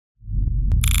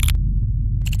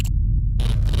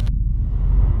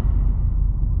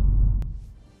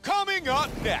Coming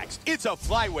up next, it's a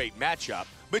flyweight matchup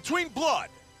between Blood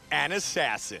and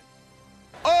Assassin.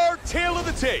 Our tale of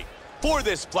the tape for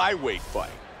this flyweight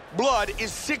fight. Blood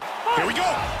is sick. Here we go.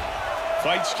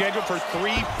 Fight scheduled for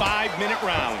 3 5-minute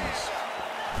rounds.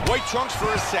 White trunks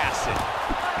for Assassin.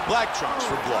 Black trunks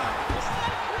for Blood.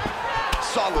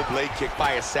 Solid leg kick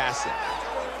by Assassin.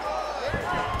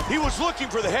 He was looking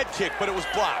for the head kick, but it was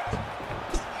blocked.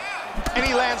 And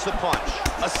he lands the punch.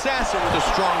 Assassin with a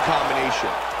strong combination.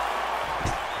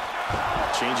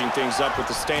 Changing things up with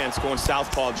the stance, going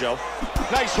southpaw, Joe.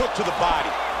 Nice hook to the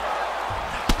body.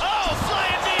 Oh,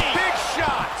 flying knee! Big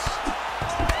shots!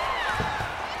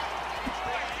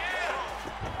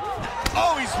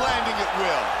 Oh, he's landing at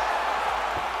will.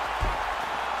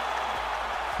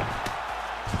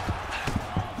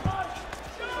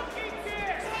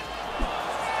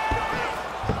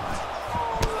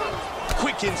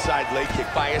 Quick inside leg kick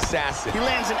by Assassin. He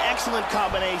lands an excellent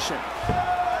combination.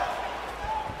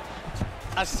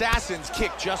 Assassin's kick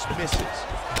just misses.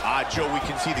 Joe, we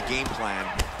can see the game plan.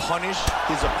 Punish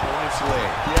his opponent's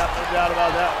leg. Yep, no doubt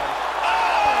about that one.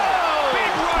 Oh!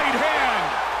 Big right hand!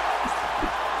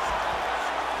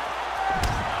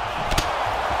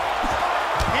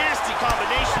 Nasty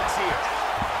combinations here.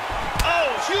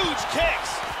 Oh, huge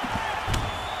kicks.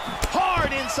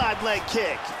 Hard inside leg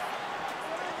kick.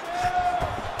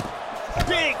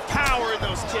 Big power in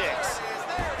those kicks.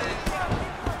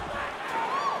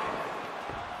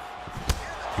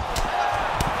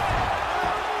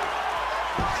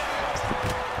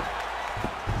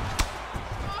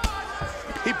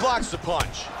 He blocks the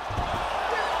punch.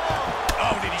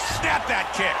 Oh, did he snap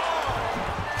that kick?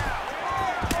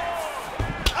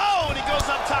 Oh, and he goes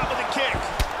up top with a kick.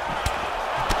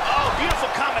 Oh, beautiful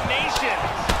combination.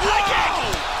 High kick.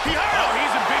 He hurt him. Oh,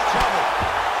 he's in big trouble.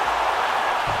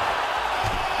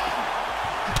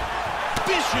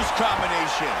 Vicious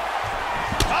combination.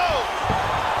 Oh!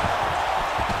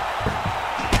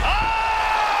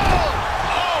 Oh!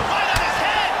 Oh, right on his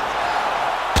head!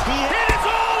 He hit it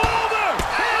all over!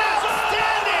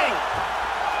 Outstanding!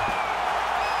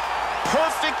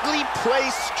 Perfectly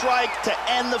placed strike to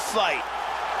end the fight.